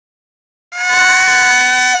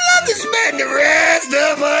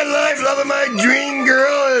my life, loving my dream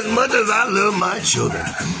girl as much as I love my children.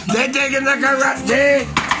 They're taking the karate.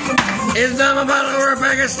 It's time about over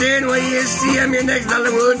Pakistan where you see I'm your next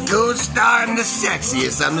Hollywood co-star. I'm the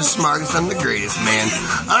sexiest, I'm the smartest, I'm the greatest, man.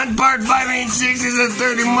 On part 586 is a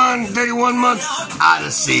 31 month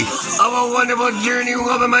odyssey of a wonderful journey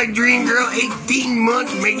loving my dream girl. 18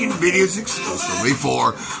 months making videos exclusively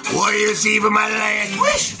for what you see for my last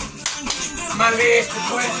wish. My last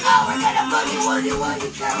request. Oh, we're gonna boogie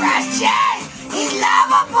karate. He's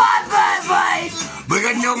lava boy.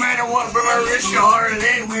 Because no matter what, from our wrist to our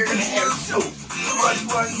leg, we're gonna have so much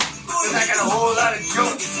fun. Cause I got a whole lot of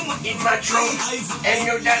junk in my trunk. And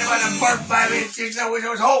no doubt about a part 586, I wish I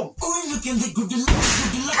was home.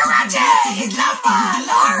 Karate! He's lava!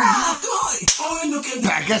 Laura!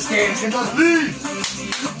 Pakistan, and I leave.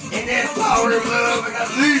 In that power of love, and I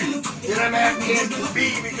leave. Then I'm happy as to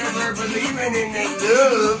be because we're believing in that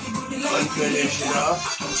love. Unconditional.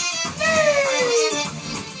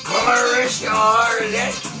 From our wrist to our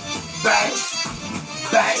leg, bang,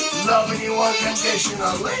 loving you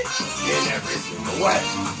unconditionally in every single way.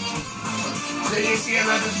 So you see, I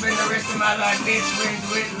love to spend the rest of my life best friends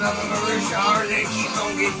with, loving my wrist to our leg, keep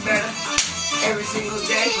on getting better every single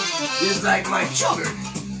day, just like my children.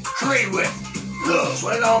 Create with love,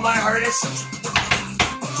 with all my heart is.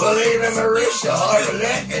 Believe in my wrist to our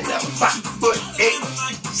leg, and the 5'8",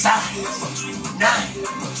 size 9,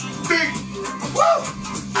 big. Woo!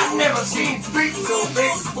 I've never seen feet so big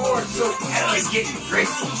before, so Kelly's getting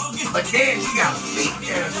graceful. But then she got feet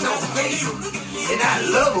that are so facial, and I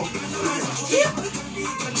love them. Tip,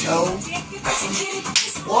 toe,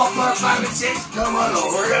 walk part 5 and 6, come on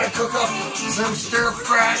over. We're gonna cook up some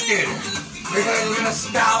stir-fried dinner. We're gonna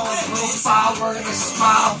style and profile, we're gonna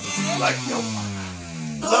smile like no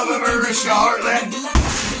love of Marisha Heartland.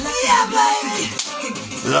 Yeah, baby!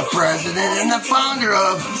 The president and the founder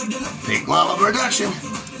of Big Mama Production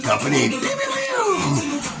Company.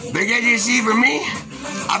 Big as you see for me,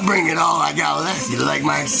 I bring it all I got left. You like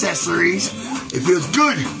my accessories? It feels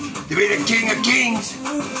good to be the king of kings,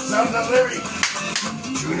 sons of liberty,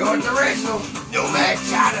 true north original, nomad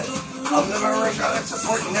China of the Marisha that's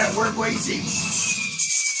supporting that work way see.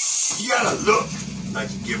 You gotta look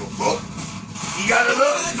like you give a fuck. You gotta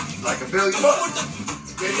look like $1 billion bucks.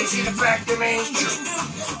 Did you see the fact that ain't true?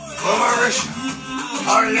 Oh, Marisha,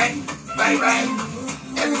 our leg, bang.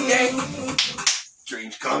 Every day,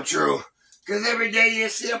 dreams come true. Cause every day you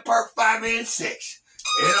see a part 5 and 6.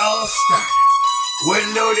 It all started with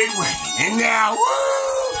loaded wedding. And now, woo,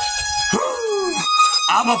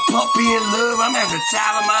 I'm a puppy in love. I'm having the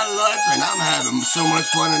time of my life. And I'm having so much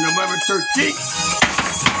fun on November 13th,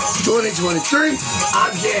 2023.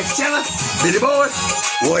 I'm Jack Teller, Billy Boy,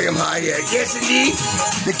 William Hayat. Yes, indeed.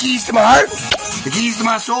 The keys to my heart, the keys to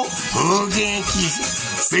my soul, hugs and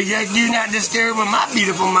kisses. Because do not disturb when my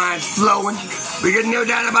beautiful mind's flowing. Because no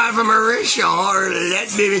doubt about it, from Marisha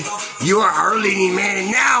Heartland, baby, you are our leading man.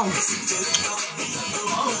 And now,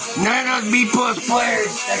 none of those B+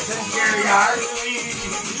 players that couldn't carry our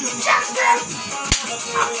Justin!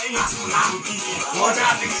 Will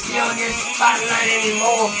not be stealing your spotlight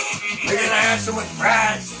anymore. Because I have so much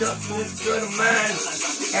pride stuffed in this good of mine.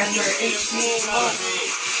 After 18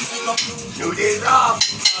 months. No days off.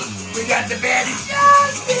 We got the baddie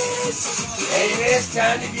Justice. And it's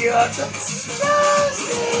time to give up the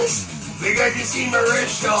Justice. Because you see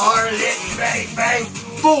Marisha Heartland, bang,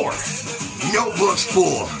 4 notebooks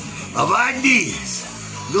full of ideas.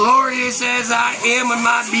 Glorious as I am in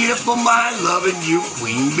my beautiful mind, loving you,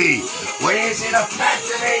 Queen Bee. When it's in a fact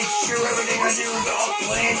that ain't sure everything I do is all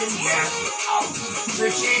planned and mapped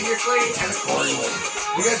strategically and accordingly.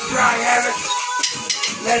 Because try have it.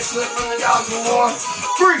 Let's slip from the dogs of war.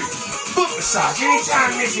 Free foot massage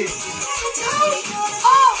anytime, Mrs.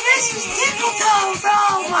 Oh, Mrs. Tickle Toes.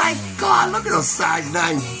 Oh my God, look at those size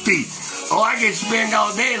 9 feet. Oh, I can spend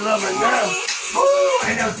all day loving them. Ooh,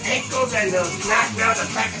 and those ankles and those knocked out the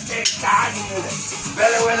Pakistan thighs and the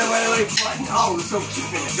belly button. Oh, it's so cute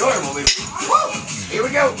and adorable, baby. Woo! Here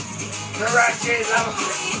we go. Karate lava.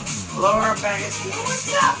 Lower Pakistan.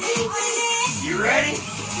 What's up, baby? You ready?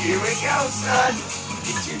 Here we go, son.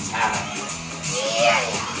 Get your time. Yeah!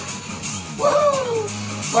 Woo!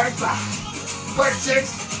 Part 5. Part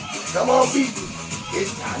 6. Come on, people.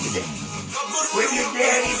 It's time to dance. With your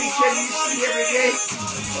daddy because you see every day.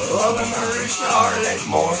 Loving Marisha Heartland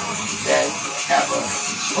more than ever.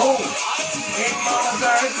 Home in Mama's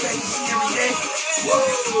arms that you see every day.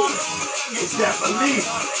 Woo! It's that belief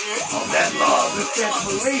of that love, it's that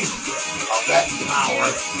belief of that power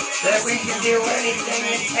that we can do anything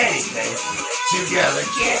and anything together.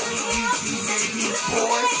 Can't we, you two baby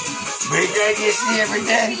boys? Big day you see every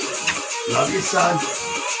day. Love your son.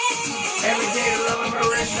 Every day to love him,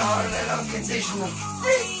 Mehwish, hard and unconditional.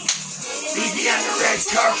 Be on the red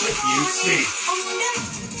carpet, you see.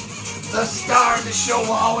 The star of the show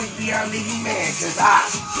will always be our leading man, cause I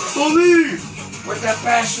believe with that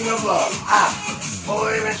passion of love. I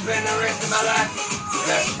believe and spend the rest of my life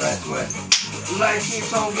best friends with. Life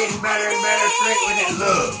keeps on getting better and better, straight with that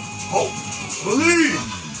love, hope, believe,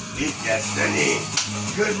 it's destiny.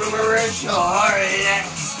 Good for Mehwish, no heart of that.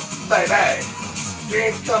 Bye-bye.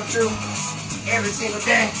 Dreams come true every single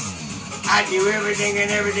day. I do everything and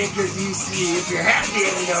everything cause you see, if you're happy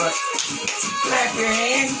and you know it, clap your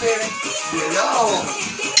hands, baby. You know.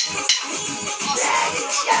 That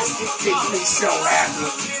justice makes me so happy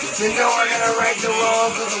to know we're gonna right the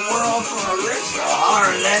wrongs of the world for Mehwish, no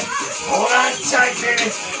heart of that. Hold on tight, baby.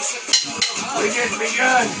 We just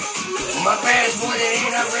begun. My past boy that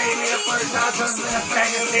ain't up ready me the first house husband of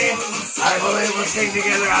Pakistan. I believe we'll sing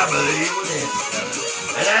together. I believe we'll dance together.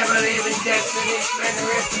 And I believe in destiny. Spend the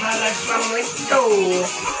rest of my life strongly. Go.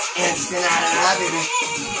 Instant out of that, baby.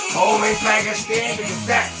 Home in Pakistan because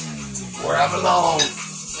that's where I belong.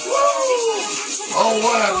 Woo! Oh,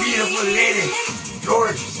 what a beautiful lady.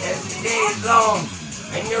 Gorgeous as the day is long.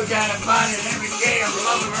 And no doubt about it, every day I'm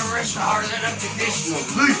loving Mehwish harder than unconditional.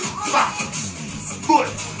 3, 5,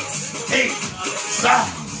 foot, 8, 7,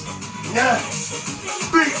 9,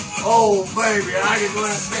 big. Oh, baby, I just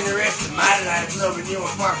want to spend the rest of my life loving you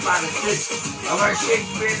in part 5 and 6 of our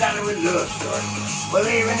Shakespeare Dollywood love story.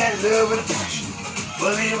 Believe in that love with a passion.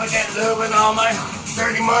 Believe in that love with all my heart.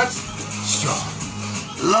 30 months, strong.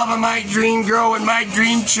 Loving my dream girl and my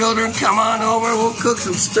dream children. Come on over, we'll cook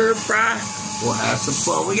some stir fry. We'll have some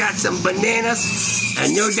fun. We got some bananas,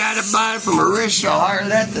 and no doubt about it, from Mehwish, your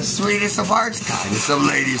heartlet, the sweetest of hearts, kindest of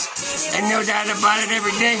ladies. And no doubt about it,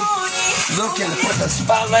 every day, looking to put the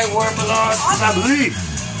spotlight where it belongs, because I believe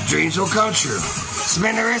dreams will come true.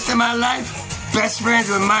 Spend the rest of my life best friends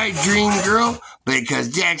with my dream girl, because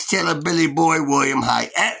Jack's Taylor Billy Boy William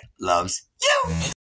Hayat loves you.